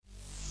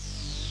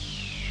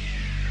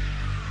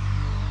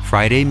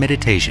Friday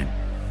Meditation,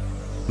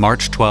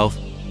 March 12,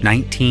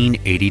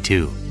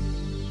 1982.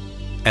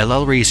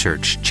 LL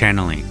Research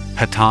channeling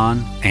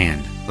Hatonn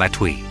and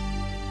Latwii.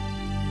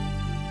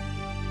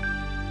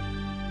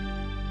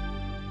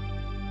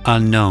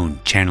 Unknown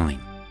channeling.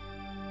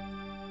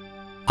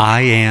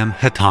 I am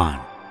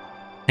Hatonn,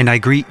 and I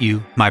greet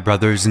you, my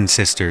brothers and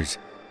sisters,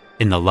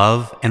 in the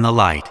love and the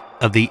light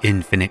of the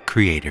infinite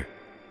Creator.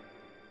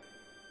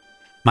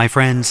 My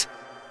friends,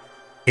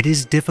 it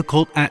is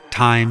difficult at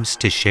times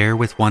to share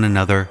with one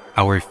another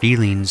our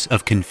feelings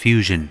of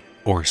confusion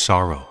or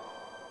sorrow,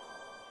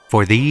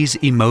 for these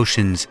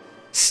emotions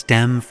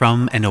stem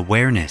from an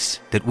awareness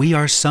that we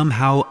are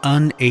somehow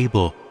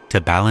unable to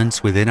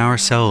balance within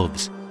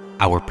ourselves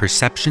our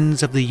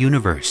perceptions of the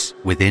universe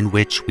within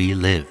which we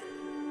live.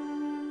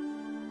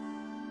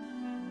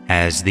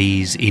 As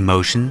these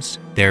emotions,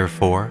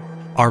 therefore,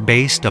 are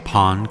based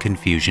upon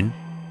confusion,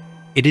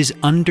 it is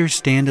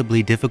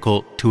understandably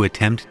difficult to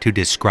attempt to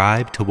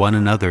describe to one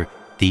another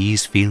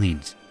these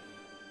feelings.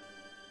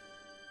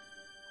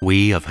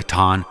 We of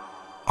Hatonn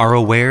are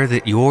aware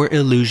that your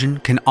illusion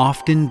can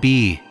often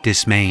be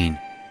dismaying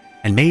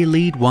and may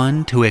lead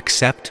one to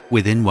accept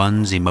within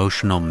one's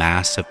emotional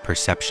mass of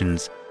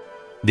perceptions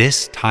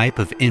this type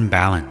of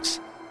imbalance.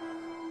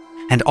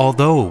 And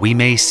although we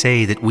may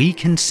say that we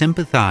can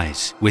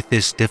sympathize with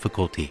this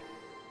difficulty,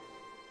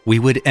 we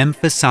would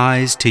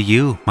emphasize to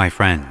you, my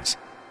friends,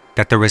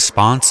 that the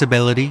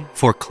responsibility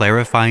for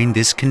clarifying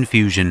this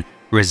confusion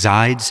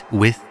resides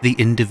with the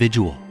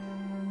individual.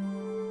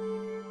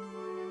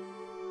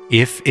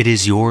 If it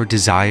is your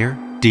desire,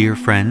 dear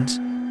friends,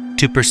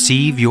 to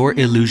perceive your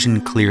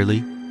illusion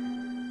clearly,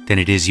 then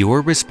it is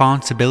your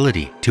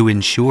responsibility to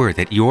ensure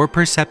that your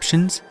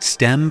perceptions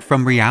stem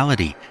from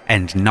reality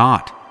and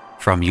not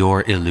from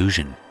your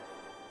illusion.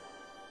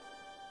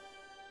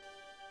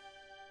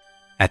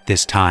 At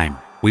this time,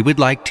 we would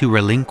like to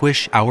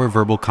relinquish our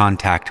verbal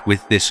contact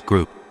with this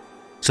group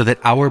so that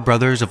our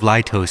brothers of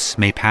Lightos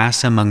may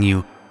pass among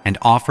you and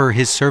offer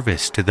his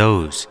service to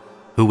those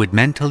who would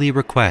mentally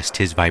request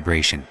his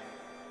vibration.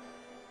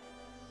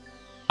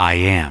 I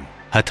am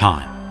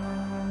Hatonn.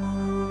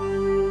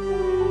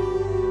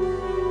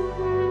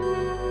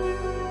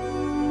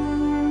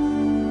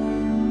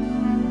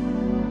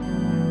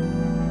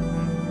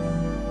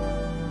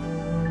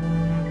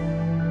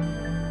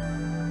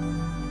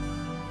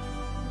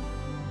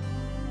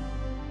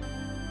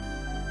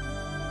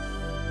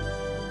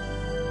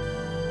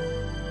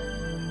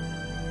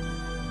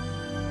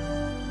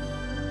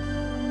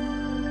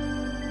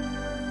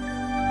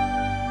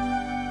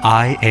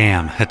 I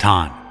am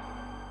Hatonn.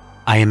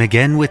 I am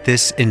again with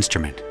this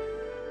instrument.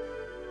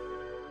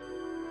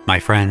 My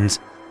friends,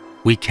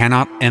 we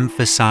cannot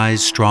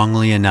emphasize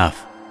strongly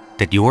enough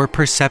that your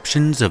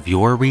perceptions of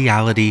your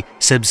reality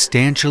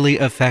substantially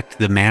affect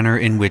the manner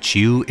in which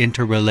you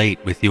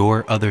interrelate with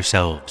your other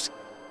selves,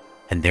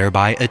 and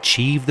thereby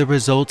achieve the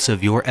results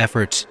of your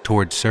efforts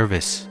toward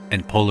service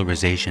and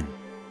polarization.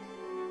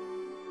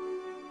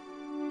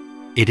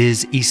 It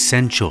is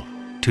essential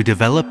to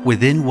develop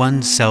within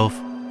oneself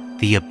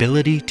the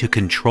ability to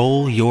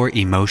control your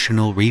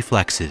emotional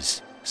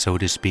reflexes, so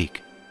to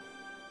speak.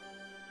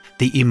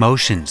 The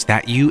emotions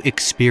that you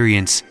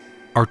experience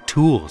are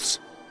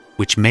tools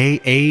which may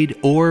aid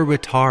or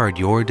retard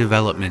your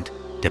development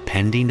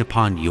depending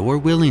upon your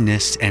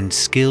willingness and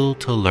skill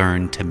to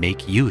learn to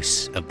make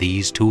use of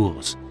these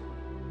tools.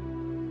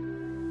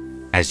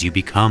 As you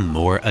become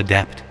more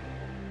adept,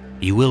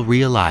 you will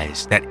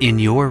realize that in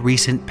your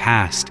recent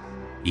past,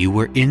 you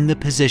were in the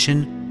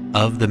position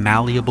of the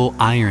malleable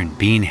iron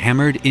being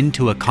hammered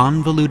into a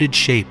convoluted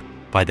shape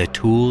by the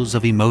tools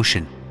of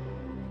emotion,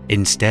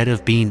 instead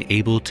of being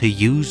able to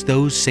use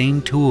those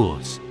same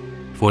tools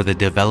for the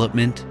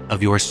development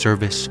of your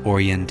service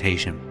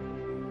orientation.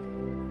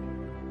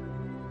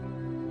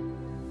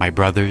 My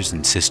brothers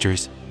and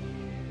sisters,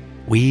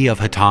 we of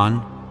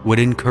Hatonn would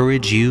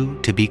encourage you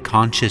to be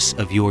conscious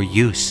of your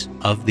use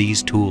of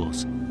these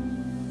tools.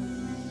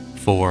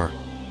 For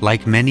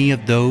like many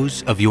of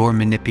those of your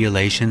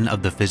manipulation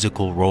of the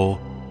physical role,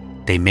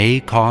 they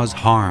may cause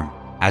harm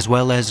as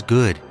well as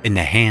good in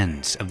the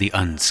hands of the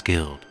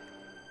unskilled.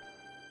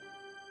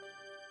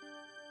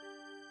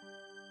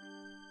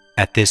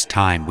 At this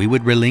time, we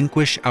would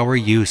relinquish our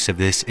use of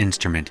this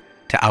instrument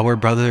to our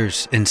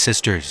brothers and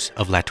sisters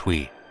of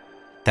Latwii,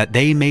 that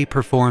they may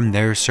perform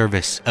their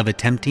service of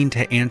attempting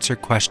to answer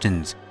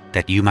questions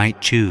that you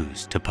might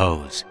choose to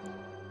pose.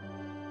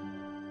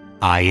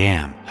 I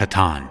am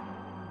Hatonn.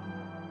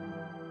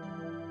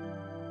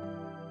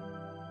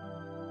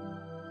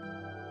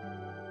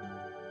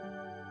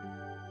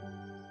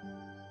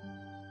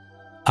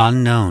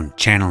 Unknown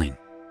channeling.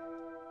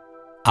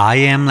 I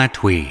am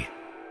Latwii,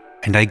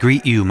 and I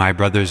greet you, my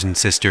brothers and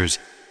sisters,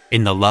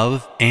 in the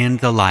love and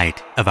the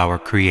light of our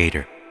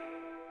Creator.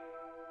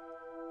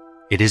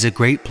 It is a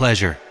great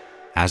pleasure,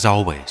 as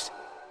always,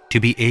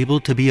 to be able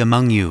to be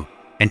among you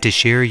and to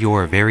share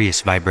your various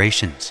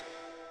vibrations,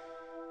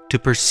 to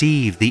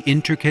perceive the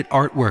intricate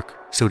artwork,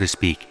 so to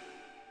speak,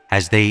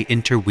 as they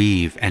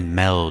interweave and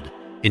meld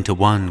into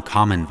one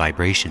common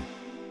vibration,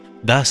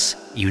 thus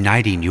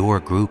uniting your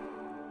group.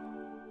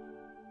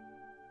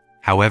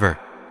 However,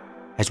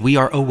 as we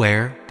are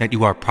aware that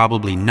you are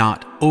probably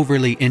not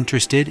overly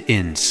interested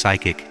in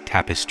psychic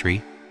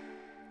tapestry,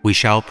 we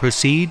shall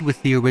proceed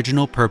with the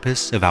original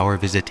purpose of our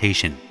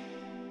visitation.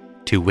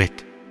 To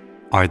wit,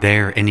 are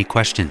there any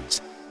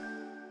questions?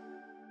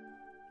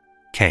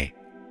 K.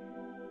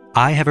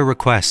 I have a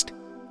request.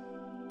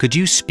 Could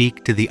you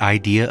speak to the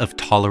idea of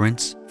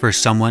tolerance for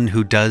someone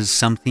who does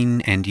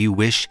something and you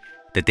wish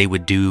that they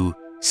would do,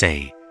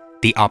 say,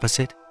 the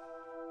opposite?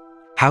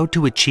 How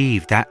to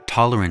achieve that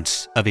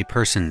tolerance of a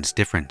person's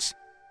difference?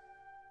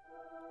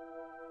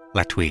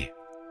 Latwii.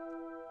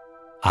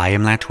 I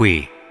am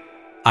Latwii.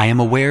 I am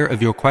aware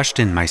of your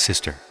question, my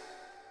sister.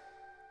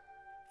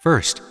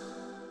 First,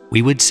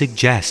 we would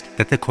suggest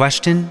that the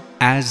question,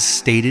 as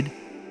stated,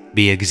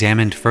 be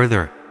examined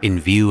further in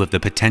view of the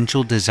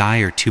potential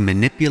desire to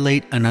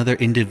manipulate another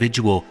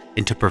individual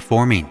into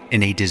performing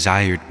in a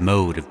desired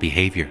mode of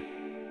behavior.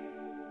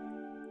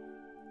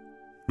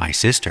 My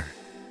sister,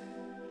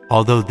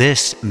 although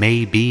this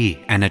may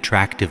be an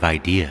attractive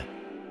idea,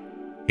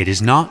 it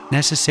is not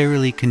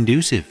necessarily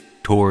conducive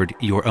toward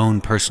your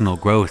own personal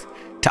growth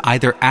to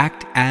either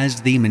act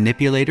as the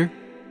manipulator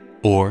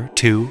or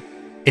to,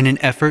 in an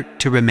effort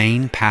to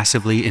remain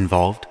passively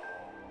involved,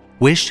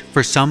 wish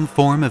for some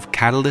form of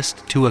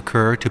catalyst to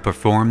occur to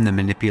perform the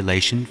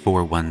manipulation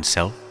for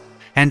oneself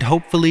and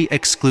hopefully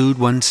exclude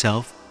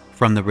oneself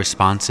from the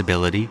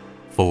responsibility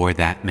for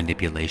that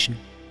manipulation.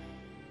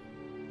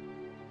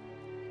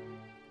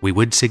 We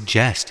would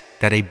suggest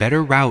that a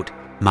better route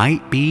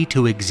might be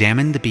to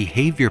examine the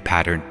behavior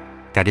pattern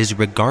that is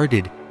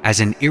regarded as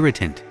an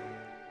irritant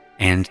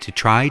and to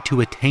try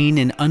to attain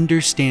an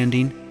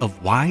understanding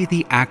of why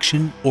the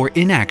action or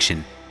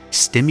inaction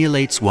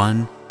stimulates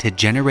one to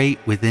generate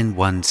within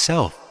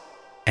oneself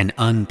an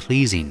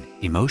unpleasing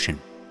emotion.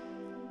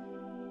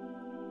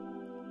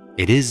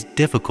 It is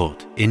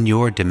difficult in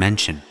your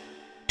dimension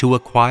to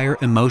acquire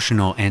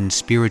emotional and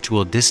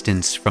spiritual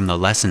distance from the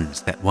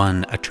lessons that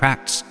one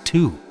attracts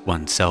to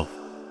oneself,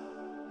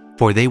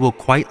 for they will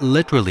quite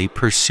literally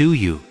pursue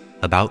you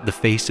about the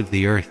face of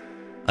the earth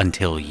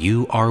until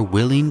you are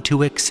willing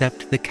to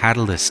accept the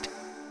catalyst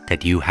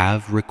that you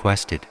have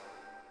requested.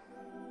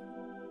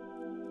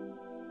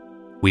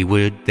 We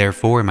would,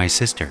 therefore, my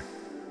sister,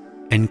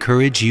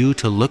 encourage you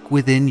to look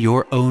within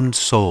your own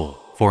soul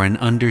for an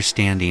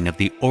understanding of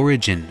the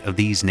origin of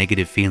these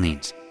negative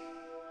feelings,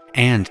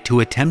 and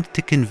to attempt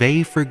to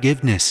convey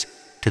forgiveness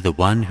to the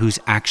one whose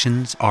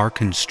actions are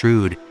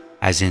construed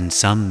as in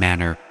some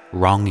manner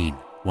wronging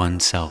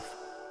oneself.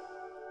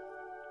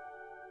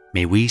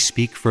 May we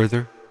speak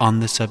further on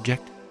the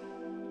subject?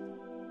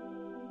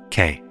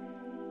 K.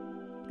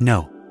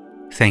 No,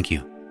 thank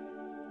you.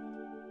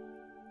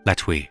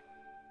 Latwii.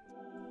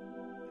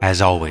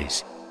 As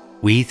always,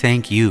 we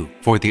thank you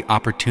for the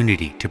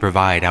opportunity to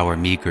provide our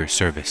meager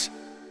service.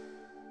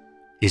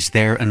 Is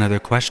there another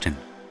question?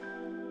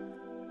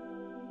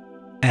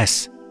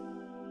 S.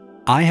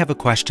 I have a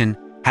question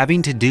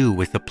having to do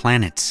with the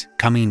planets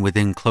coming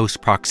within close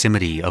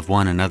proximity of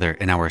one another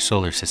in our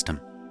solar system.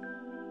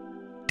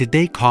 Did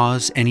they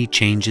cause any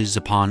changes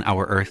upon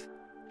our Earth?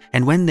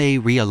 And when they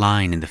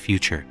realign in the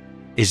future,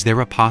 is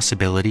there a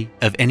possibility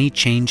of any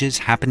changes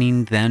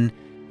happening then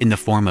in the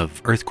form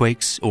of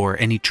earthquakes or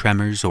any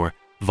tremors or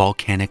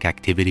volcanic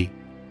activity?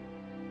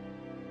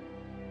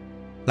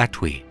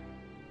 Latwii.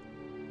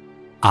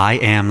 I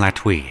am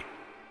Latwii.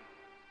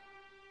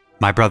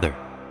 My brother,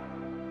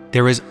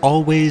 there is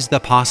always the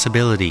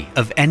possibility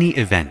of any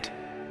event,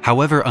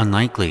 however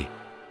unlikely,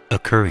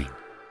 occurring.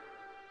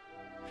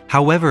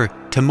 However,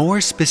 to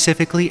more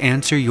specifically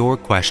answer your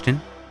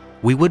question,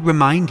 we would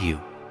remind you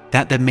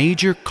that the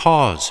major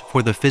cause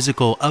for the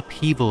physical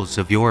upheavals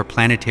of your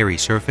planetary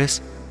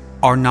surface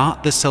are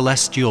not the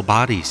celestial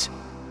bodies,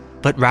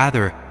 but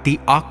rather the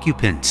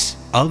occupants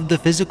of the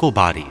physical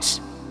bodies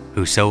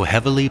who so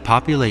heavily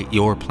populate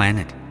your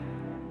planet.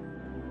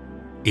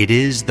 It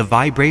is the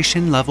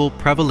vibration level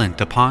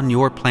prevalent upon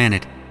your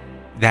planet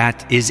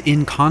that is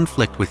in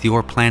conflict with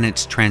your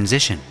planet's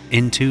transition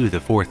into the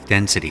fourth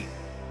density,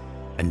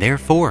 and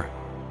therefore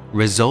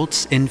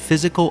results in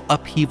physical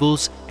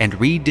upheavals and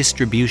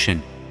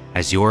redistribution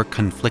as your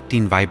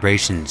conflicting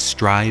vibrations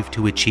strive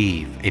to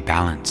achieve a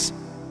balance.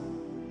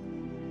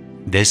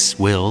 This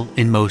will,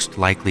 in most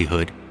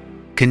likelihood,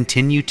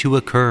 continue to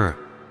occur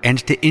and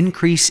to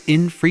increase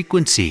in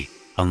frequency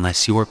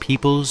unless your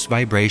people's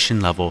vibration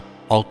level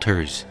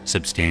alters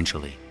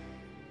substantially.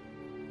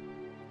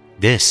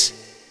 This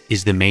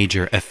is the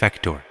major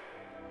effector,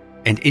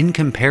 and in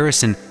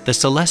comparison, the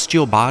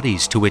celestial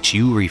bodies to which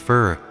you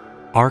refer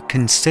are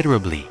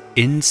considerably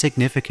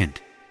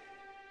insignificant.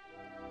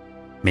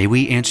 May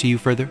we answer you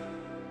further?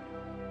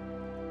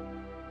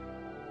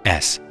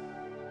 S.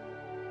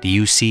 Do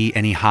you see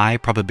any high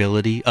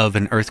probability of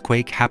an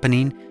earthquake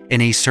happening in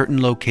a certain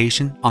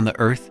location on the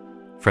Earth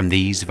from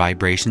these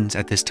vibrations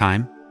at this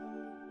time?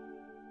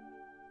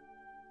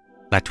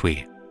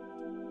 Latwii.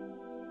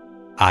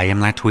 I am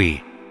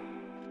Latwii.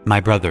 My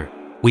brother,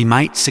 we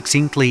might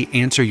succinctly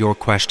answer your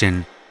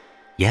question,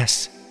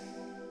 yes.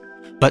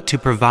 But to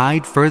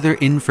provide further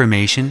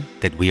information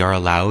that we are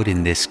allowed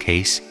in this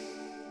case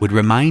would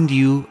remind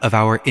you of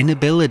our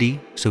inability,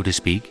 so to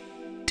speak,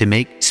 to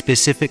make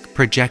specific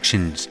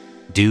projections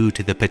due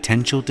to the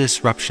potential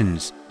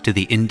disruptions to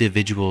the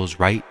individual's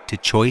right to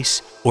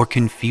choice or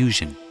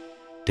confusion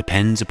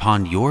depends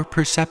upon your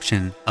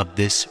perception of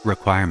this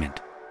requirement.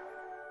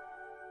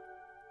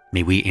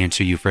 May we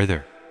answer you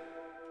further?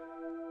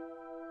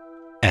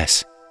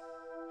 S.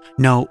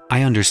 No,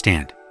 I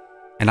understand,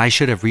 and I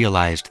should have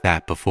realized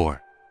that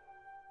before.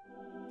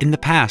 In the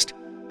past,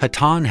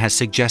 Hatonn has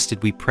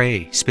suggested we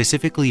pray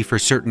specifically for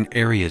certain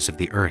areas of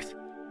the earth.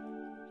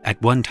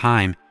 At one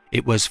time,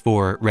 it was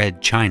for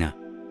Red China,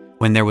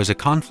 when there was a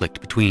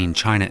conflict between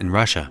China and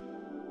Russia.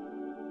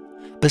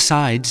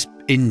 Besides,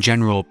 in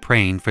general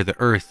praying for the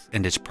earth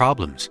and its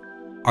problems,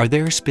 are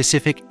there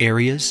specific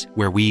areas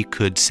where we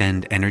could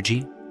send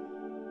energy?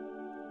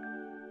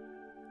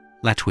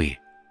 Latwii.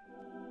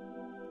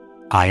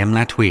 I am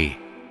Latwii.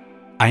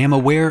 I am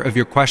aware of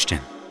your question.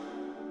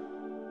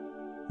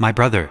 My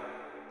brother,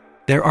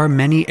 there are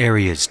many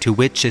areas to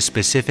which a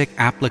specific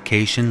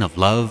application of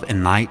love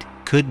and light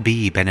could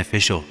be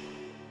beneficial.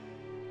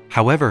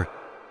 However,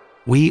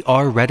 we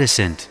are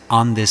reticent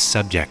on this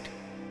subject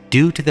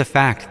due to the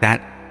fact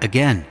that,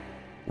 again,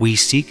 we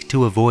seek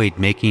to avoid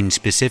making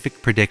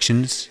specific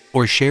predictions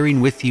or sharing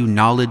with you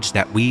knowledge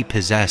that we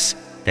possess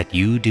that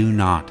you do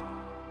not,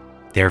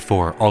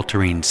 therefore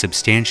altering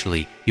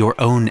substantially your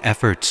own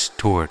efforts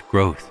toward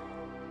growth.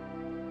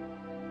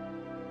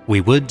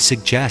 We would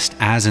suggest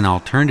as an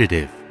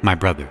alternative, my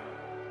brother,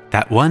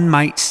 that one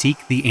might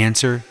seek the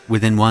answer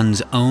within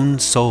one's own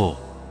soul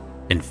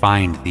and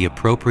find the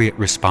appropriate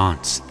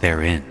response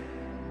therein.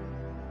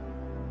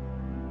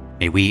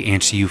 May we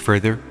answer you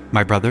further,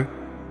 my brother?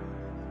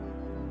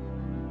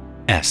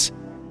 S.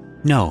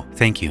 No,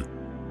 thank you.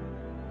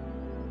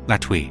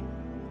 Latwii.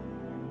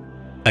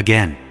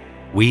 Again,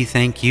 we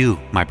thank you,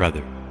 my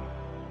brother.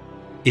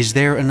 Is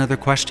there another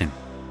question?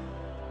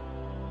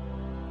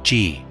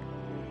 G.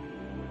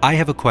 I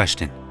have a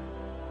question.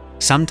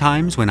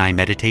 Sometimes when I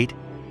meditate,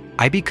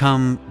 I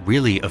become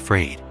really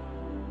afraid.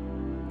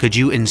 Could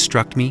you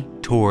instruct me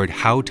toward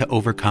how to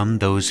overcome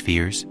those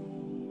fears?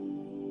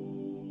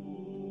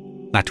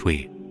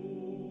 Latwii.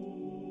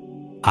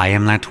 I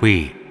am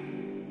Latwii.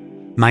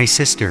 My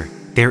sister,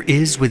 there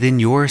is within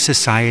your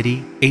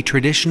society a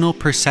traditional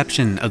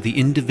perception of the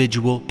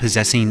individual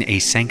possessing a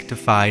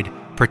sanctified,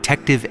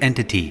 protective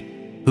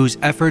entity whose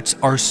efforts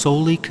are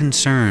solely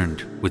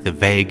concerned with the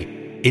vague,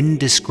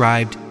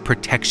 indescribed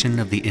protection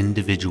of the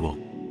individual.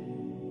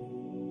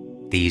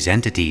 These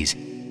entities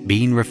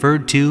being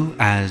referred to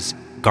as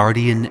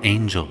guardian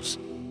angels.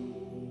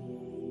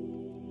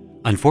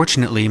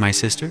 Unfortunately, my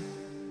sister,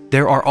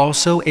 there are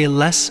also a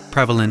less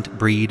prevalent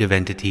breed of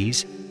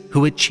entities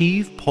who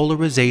achieve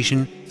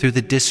polarization through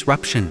the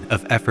disruption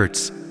of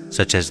efforts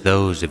such as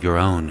those of your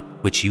own,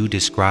 which you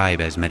describe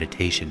as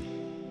meditation.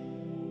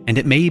 And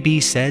it may be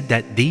said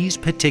that these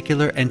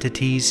particular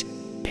entities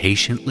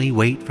patiently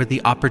wait for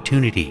the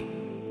opportunity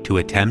to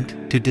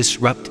attempt to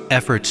disrupt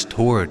efforts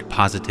toward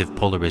positive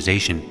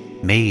polarization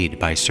made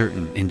by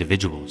certain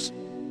individuals.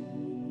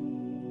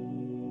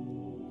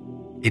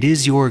 It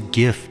is your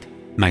gift,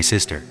 my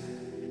sister,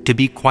 to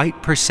be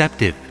quite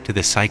perceptive to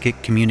the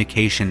psychic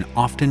communication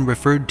often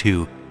referred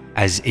to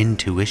as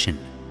intuition.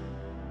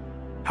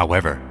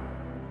 However,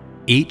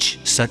 each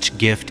such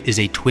gift is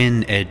a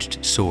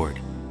twin-edged sword,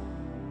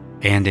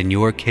 and in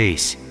your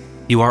case,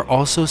 you are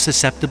also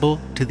susceptible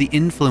to the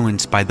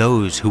influence by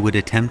those who would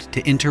attempt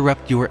to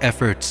interrupt your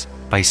efforts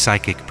by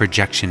psychic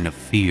projection of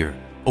fear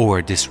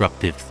or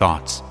disruptive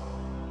thoughts.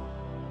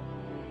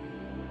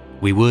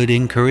 We would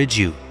encourage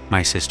you,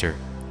 my sister,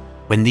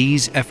 when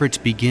these efforts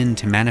begin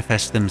to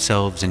manifest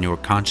themselves in your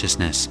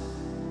consciousness,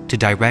 to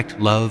direct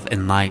love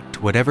and light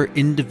to whatever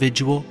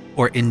individual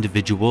or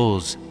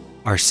individuals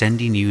are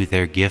sending you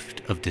their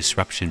gift of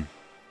disruption.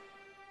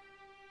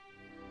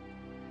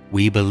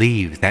 We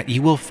believe that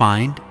you will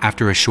find,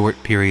 after a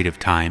short period of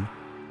time,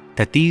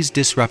 that these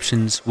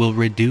disruptions will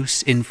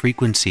reduce in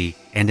frequency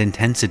and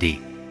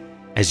intensity,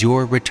 as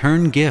your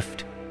return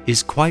gift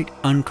is quite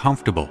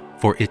uncomfortable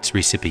for its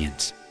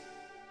recipients.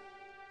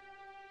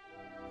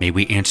 May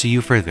we answer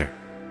you further?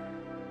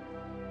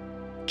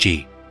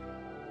 G.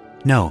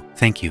 No,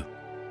 thank you.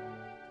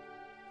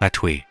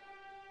 Latwii.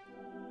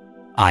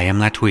 I am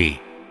Latwii.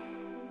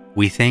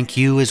 We thank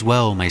you as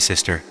well, my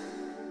sister.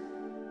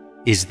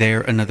 Is there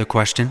another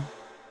question?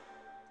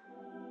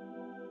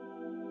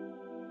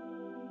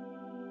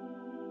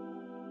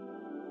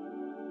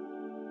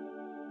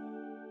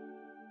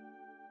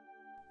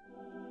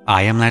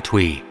 I am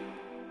Latwii.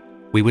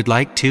 We would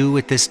like to,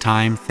 at this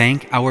time,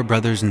 thank our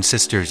brothers and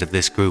sisters of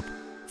this group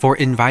for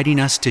inviting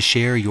us to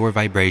share your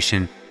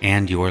vibration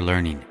and your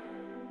learning.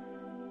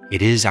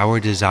 It is our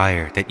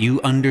desire that you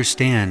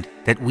understand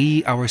that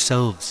we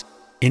ourselves,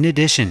 in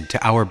addition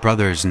to our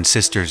brothers and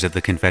sisters of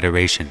the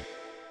Confederation,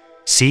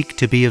 seek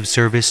to be of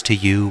service to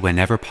you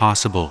whenever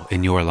possible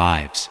in your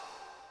lives.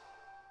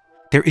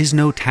 There is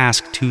no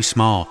task too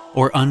small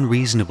or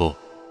unreasonable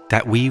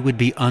that we would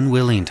be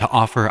unwilling to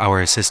offer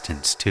our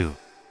assistance to.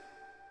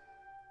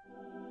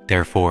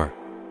 Therefore,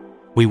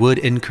 we would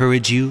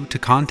encourage you to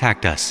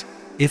contact us,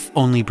 if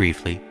only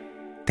briefly,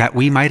 that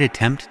we might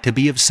attempt to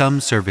be of some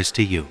service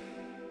to you.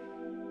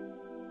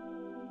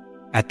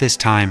 At this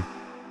time,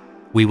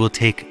 we will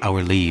take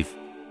our leave.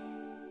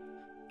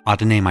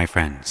 Hatonn, my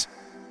friends,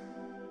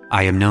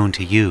 I am known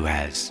to you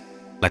as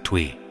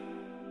Latwii.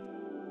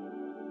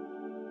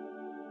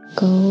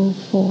 Go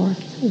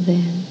forth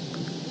then,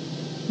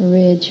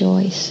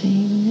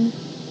 rejoicing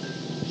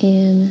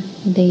in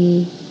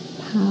the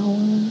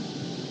power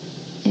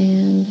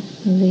and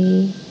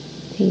the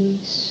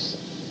peace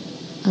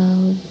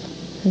of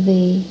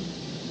the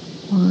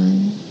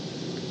one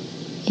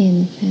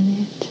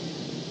infinite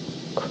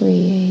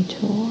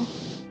Creator.